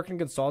 Like, be a marketing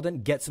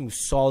consultant, get some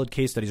solid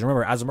case studies.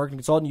 Remember, as a marketing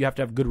consultant, you have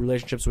to have good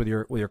relationships with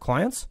your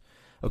clients,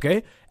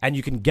 okay? And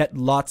you can get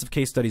lots of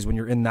case studies when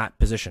you're in that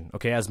position,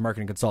 okay, as a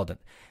marketing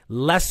consultant.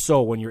 Less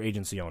so when you're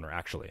agency owner,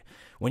 actually.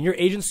 When you're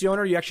agency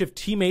owner, you actually have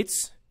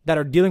teammates that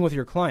are dealing with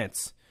your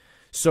clients.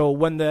 So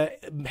when the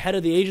head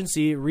of the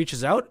agency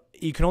reaches out,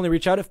 you can only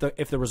reach out if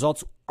the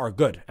results are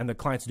good and the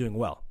client's doing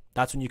well.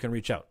 That's when you can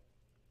reach out.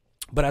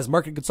 But as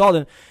marketing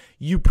consultant,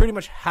 you pretty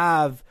much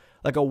have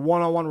like a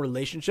one-on-one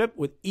relationship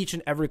with each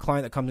and every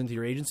client that comes into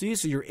your agency.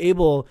 So you're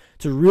able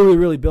to really,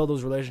 really build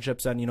those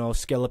relationships and,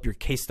 scale up your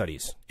case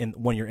studies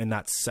when you're in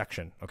that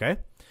section. Okay.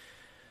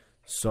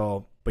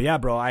 So, but yeah,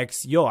 bro, I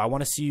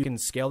want to see you can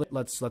scale it.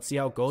 Let's see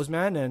how it goes,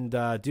 man. And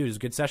dude, it's a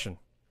good session.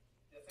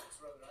 Yeah, thanks,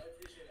 brother. I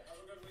appreciate it. Have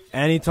a good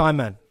weekend. Anytime,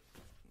 man.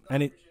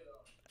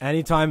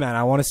 Anytime, man.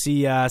 I want to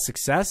see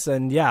success,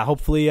 and yeah,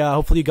 hopefully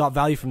you got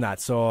value from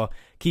that. So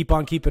keep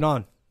on keeping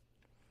on.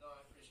 No,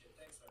 I appreciate it.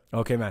 Thanks, man.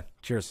 Okay, man.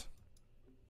 Cheers.